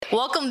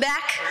Welcome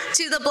back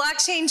to the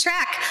blockchain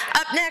track.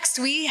 Up next,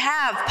 we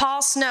have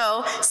Paul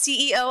Snow,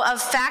 CEO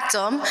of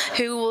Factom,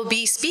 who will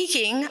be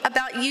speaking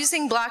about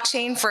using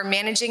blockchain for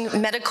managing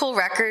medical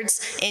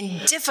records in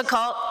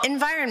difficult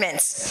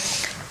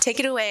environments. Take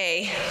it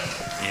away.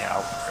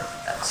 Yeah.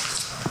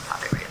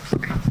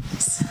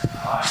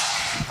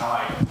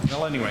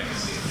 Well, anyway,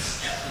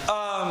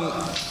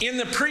 in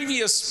the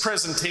previous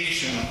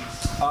presentation,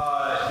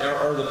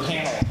 or the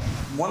panel,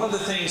 one of the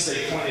things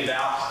they pointed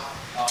out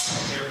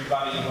to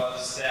everybody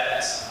was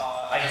that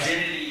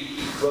identity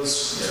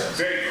was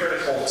very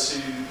critical to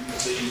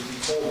the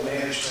whole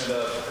management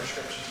of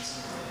prescriptions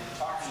that they're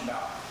talking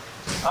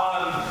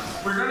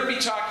about. We're going to be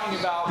talking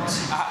about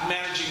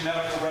managing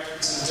medical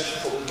records in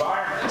difficult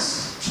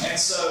environments, and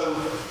so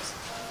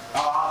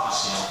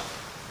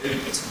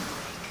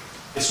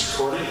it's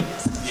recording?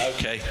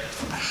 Okay.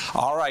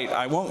 All right,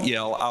 I won't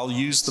yell. I'll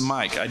use the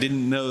mic. I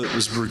didn't know it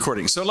was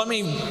recording. So let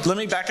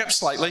me back up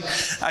slightly.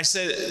 I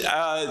said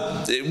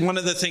one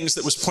of the things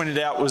that was pointed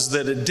out was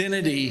that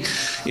identity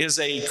is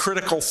a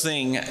critical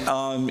thing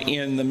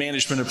in the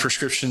management of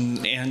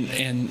prescription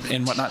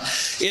and whatnot.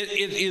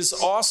 It is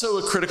also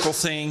a critical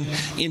thing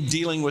in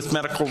dealing with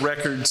medical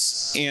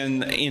records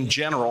in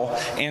general,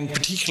 and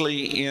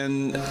particularly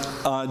in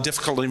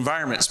difficult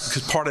environments,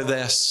 because part of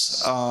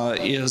this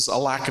is a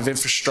lack of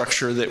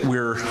infrastructure that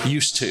we're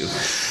used to.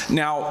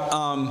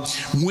 Now,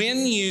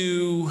 when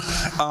you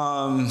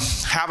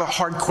have a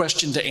hard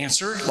question to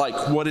answer,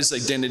 like what is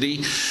identity,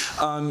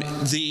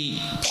 the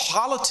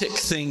politic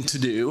thing to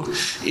do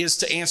is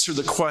to answer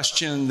the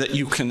question that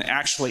you can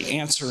actually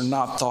answer,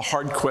 not the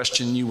hard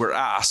question you were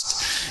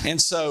asked. And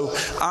so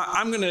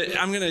I'm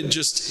gonna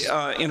just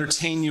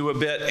entertain you a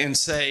bit and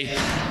say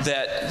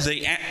that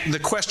the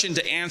question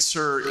to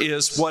answer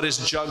is, what is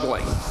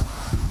juggling?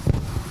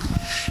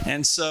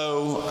 And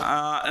so,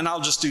 and I'll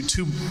just do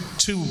two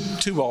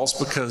balls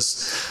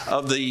because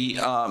of the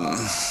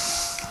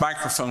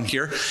microphone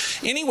here.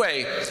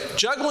 Anyway,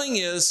 juggling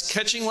is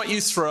catching what you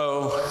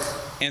throw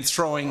and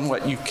throwing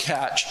what you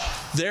catch.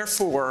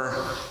 Therefore,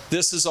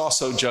 this is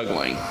also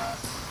juggling.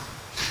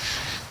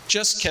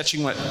 Just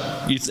catching what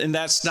you, and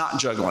that's not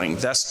juggling,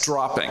 that's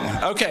dropping.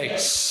 Okay,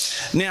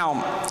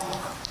 now,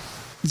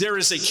 there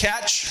is a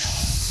catch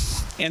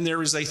and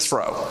there is a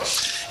throw.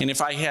 And if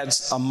I had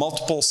a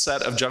multiple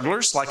set of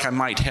jugglers, like I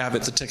might have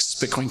at the Texas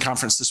Bitcoin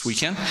Conference this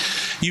weekend,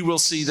 you will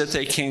see that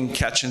they can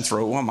catch and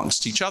throw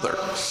amongst each other.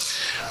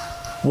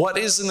 What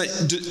is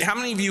how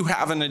many of you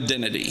have an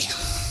identity?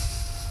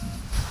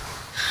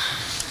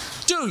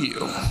 Do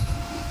you?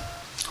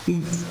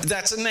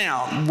 That's a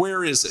noun.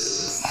 Where is it?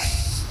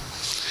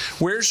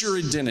 Where's your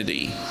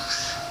identity?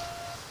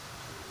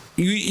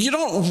 You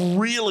don't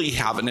really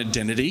have an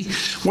identity.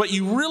 What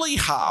you really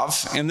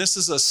have, and this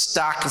is a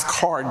stack of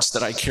cards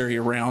that I carry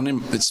around,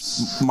 and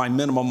it's my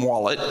minimum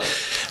wallet.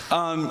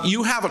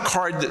 You have a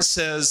card that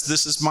says,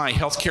 this is my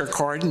healthcare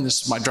card, and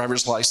this is my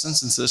driver's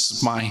license, and this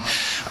is my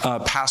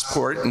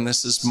passport, and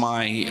this is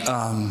my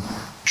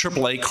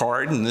AAA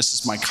card, and this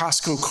is my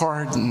Costco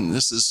card, and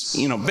this is,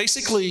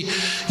 basically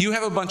you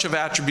have a bunch of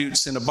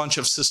attributes in a bunch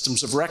of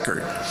systems of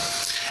record.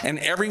 And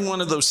every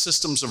one of those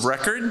systems of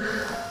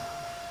record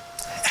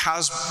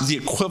has the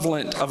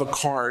equivalent of a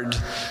card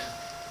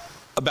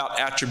about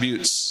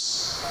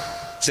attributes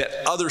that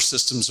other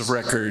systems of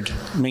record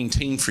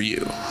maintain for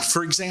you.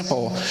 For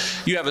example,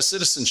 you have a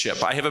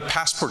citizenship. I have a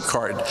passport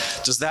card.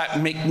 Does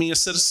that make me a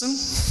citizen?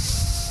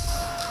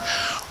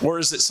 Or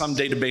is it some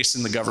database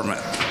in the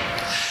government?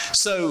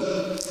 So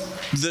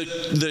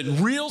the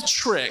real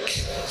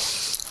trick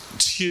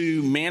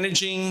to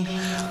managing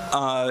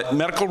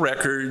medical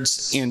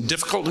records in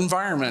difficult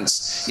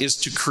environments is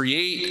to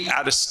create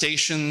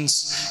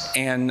attestations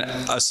and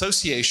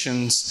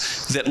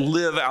associations that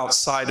live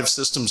outside of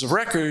systems of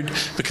record,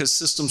 because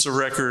systems of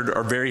record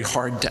are very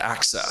hard to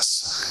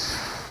access.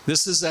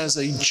 This is as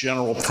a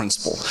general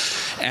principle,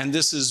 and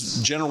this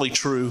is generally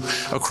true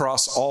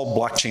across all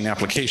blockchain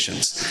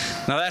applications.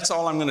 Now, that's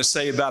all I'm going to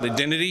say about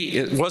identity.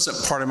 It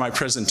wasn't part of my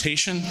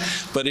presentation,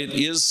 but it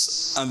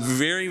is a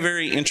very,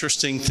 very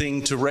interesting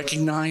thing to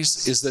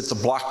recognize, is that the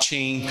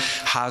blockchain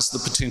has the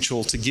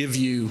potential to give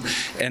you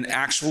an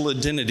actual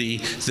identity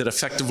that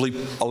effectively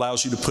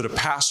allows you to put a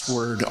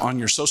password on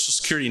your social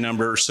security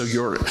number, so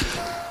your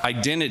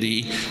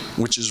identity,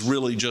 which is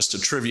really just a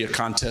trivia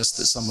contest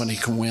that somebody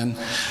can win,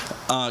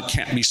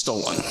 can't be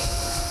stolen.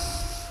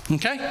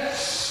 Okay?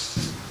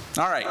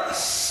 All right.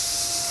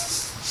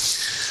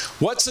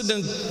 What's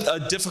a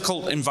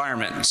difficult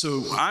environment?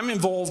 So I'm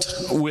involved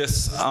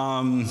with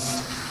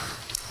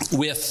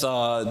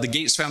the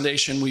Gates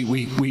Foundation.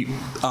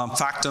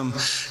 Factom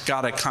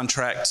got a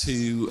contract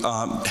to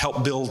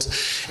help build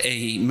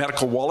a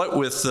medical wallet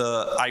with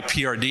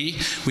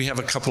IPRD. We have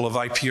a couple of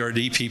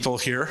IPRD people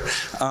here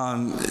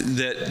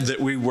that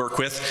we work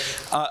with.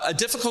 A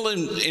difficult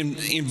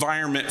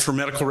environment for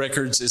medical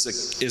records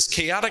is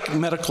chaotic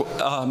medical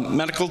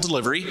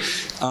delivery,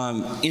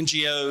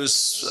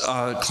 NGOs,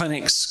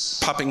 clinics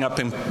popping up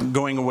and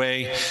going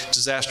away,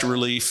 disaster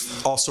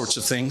relief, all sorts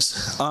of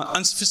things.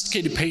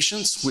 Unsophisticated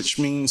patients, which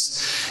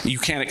means you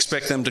can't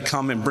expect them to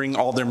come and bring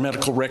all their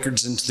medical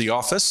records into the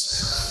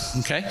office,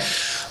 okay?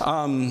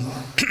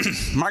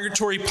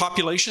 Migratory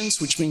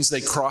populations, which means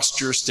they cross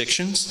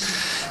jurisdictions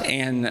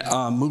and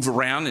move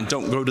around and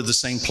don't go to the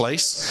same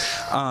place.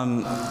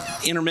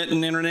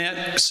 Intermittent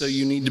internet, so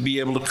you need to be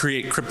able to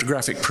create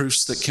cryptographic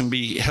proofs that can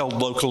be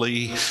held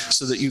locally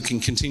so that you can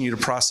continue to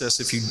process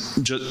if you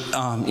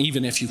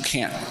even if you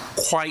can't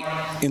quite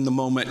in the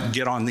moment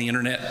get on the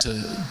internet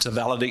to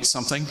validate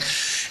something.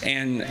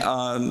 And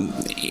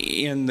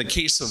in the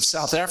case of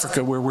South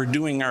Africa, where we're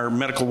doing our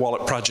medical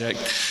wallet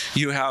project,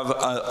 you have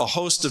a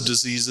host of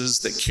diseases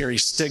that carry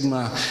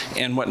stigma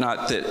and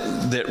whatnot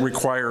that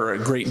require a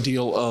great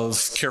deal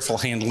of careful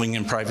handling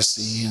and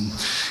privacy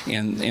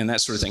and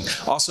that sort of thing.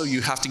 Also,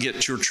 you have to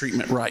get your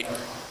treatment right.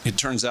 It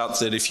turns out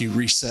that if you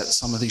reset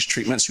some of these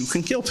treatments, you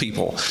can kill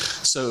people.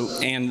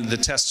 And the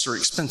tests are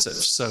expensive.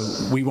 So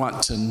we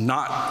want to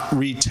not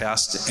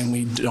retest, and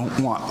we don't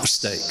want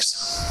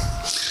mistakes.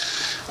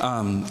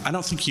 I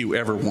don't think you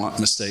ever want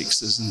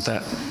mistakes. Isn't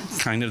that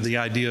kind of the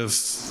idea of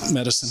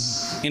medicine?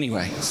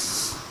 Anyway.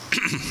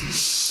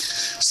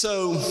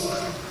 So,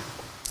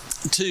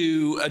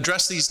 to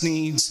address these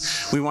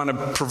needs, we want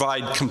to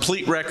provide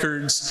complete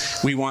records,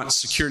 we want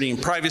security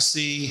and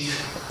privacy,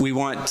 we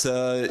want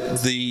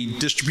the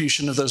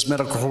distribution of those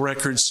medical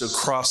records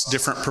across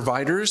different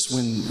providers.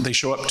 When they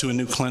show up to a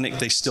new clinic,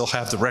 they still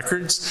have the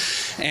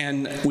records,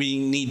 and we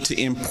need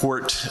to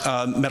import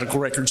medical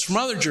records from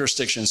other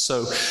jurisdictions,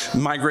 so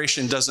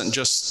migration doesn't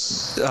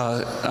just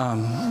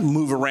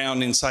move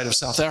around inside of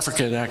South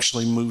Africa, it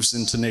actually moves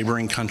into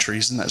neighboring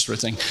countries and that sort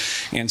of thing.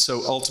 And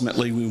so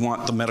ultimately we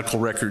want the medical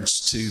records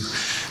to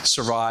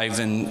survive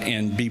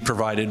and be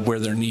provided where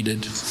they're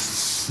needed.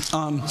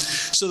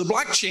 So the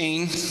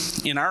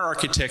blockchain in our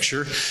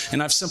architecture,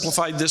 and I've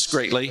simplified this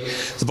greatly,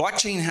 the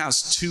blockchain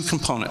has two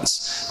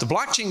components. The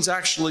blockchain's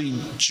actually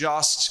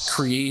just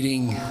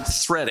creating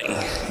threading.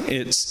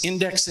 It's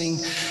indexing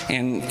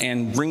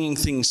and bringing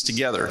things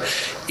together.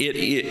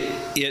 It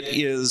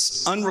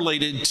is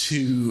unrelated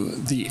to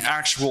the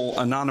actual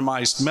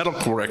anonymized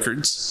medical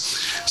records.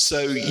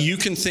 So you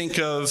can think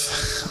of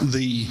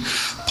the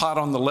pot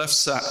on the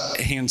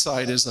left-hand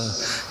side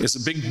as a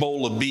big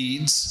bowl of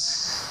beads,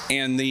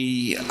 and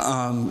the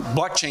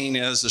blockchain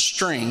as a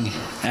string,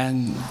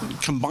 and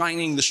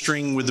combining the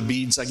string with the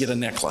beads, I get a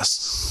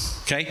necklace,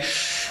 okay?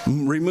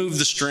 Remove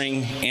the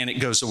string and it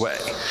goes away.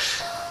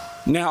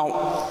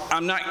 Now,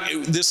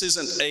 this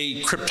isn't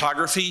a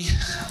cryptography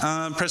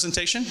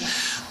presentation,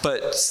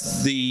 but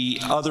the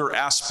other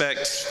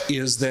aspect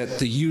is that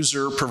the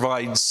user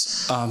provides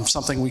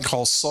something we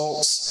call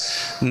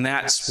salts, and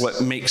that's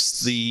what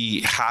makes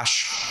the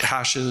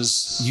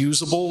hashes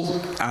usable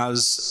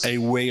as a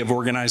way of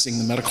organizing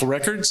the medical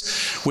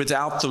records.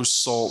 Without those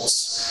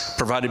salts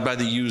provided by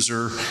the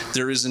user,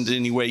 there isn't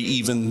any way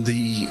even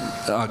the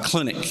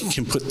clinic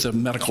can put the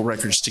medical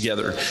records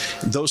together.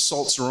 Those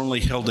salts are only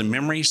held in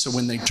memory, so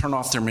when they turn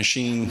off their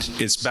machine,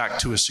 it's back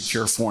to a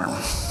secure form,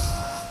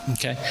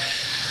 okay?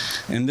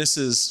 And this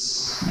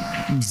is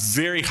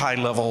very high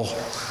level,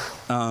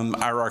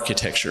 our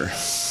architecture.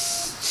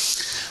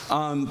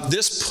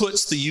 This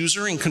puts the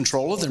user in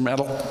control of their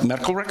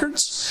medical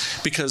records,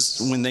 because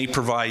when they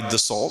provide the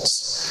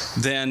salts,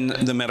 then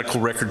the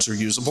medical records are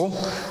usable.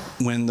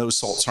 When those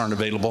salts aren't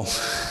available,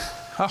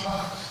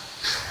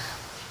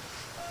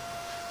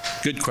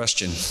 good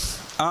question.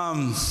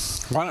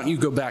 Why don't you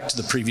go back to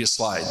the previous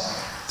slide?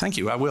 Thank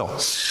you, I will.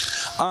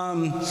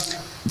 So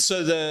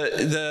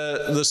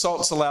the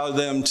salts allow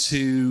them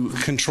to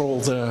control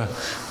the,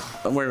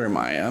 where am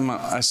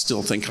I? I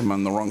still think I'm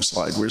on the wrong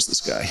slide. Where's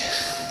this guy?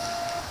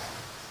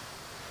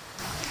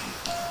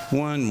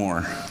 One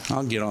more.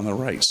 I'll get on the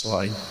right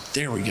slide.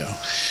 There we go.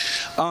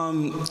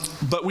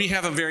 But we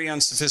have a very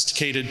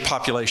unsophisticated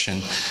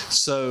population,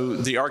 so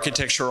the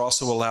architecture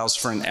also allows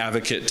for an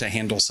advocate to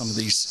handle some of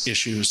these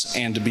issues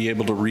and to be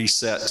able to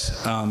reset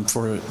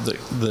for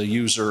the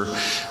user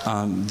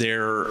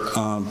their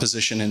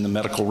position in the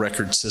medical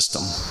record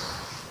system.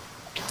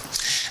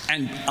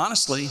 And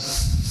honestly,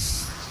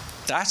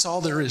 that's all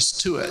there is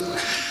to it.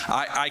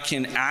 I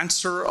can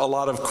answer a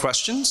lot of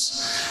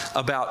questions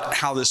about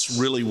how this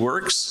really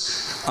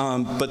works,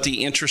 but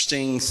the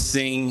interesting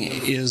thing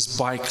is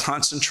by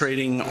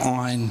concentrating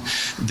on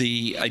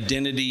the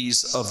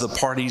identities of the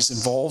parties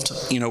involved,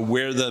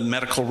 where the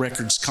medical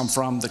records come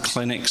from, the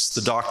clinics,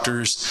 the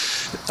doctors,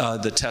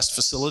 the test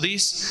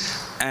facilities,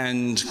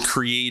 and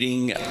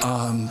creating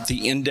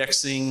the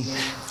indexing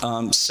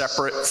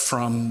separate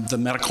from the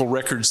medical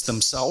records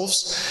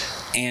themselves,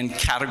 and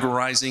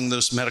categorizing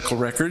those medical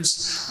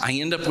records, I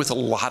end up with a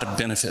lot of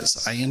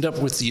benefits. I end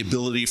up with the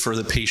ability for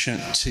the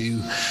patient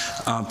to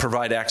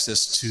provide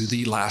access to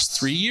the last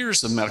 3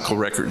 years of medical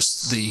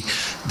records,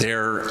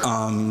 their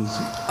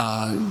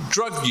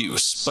drug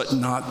use, but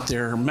not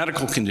their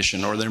medical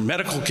condition, or their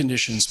medical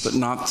conditions, but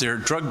not their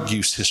drug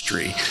use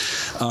history,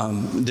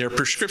 their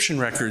prescription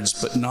records,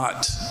 but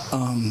not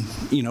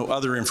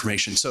other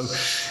information. So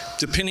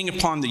depending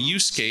upon the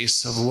use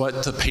case of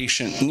what the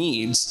patient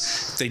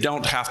needs, they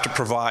don't have to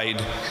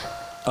provide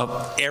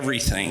of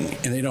everything,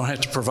 and they don't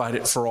have to provide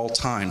it for all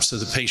time. So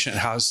the patient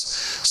has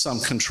some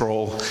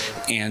control,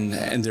 and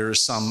there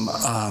is some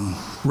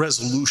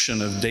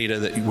resolution of data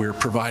that we're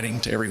providing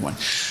to everyone.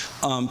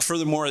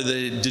 Furthermore,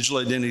 the digital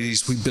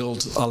identities we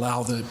build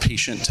allow the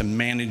patient to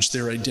manage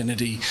their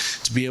identity,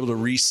 to be able to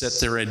reset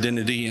their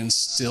identity and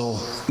still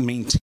maintain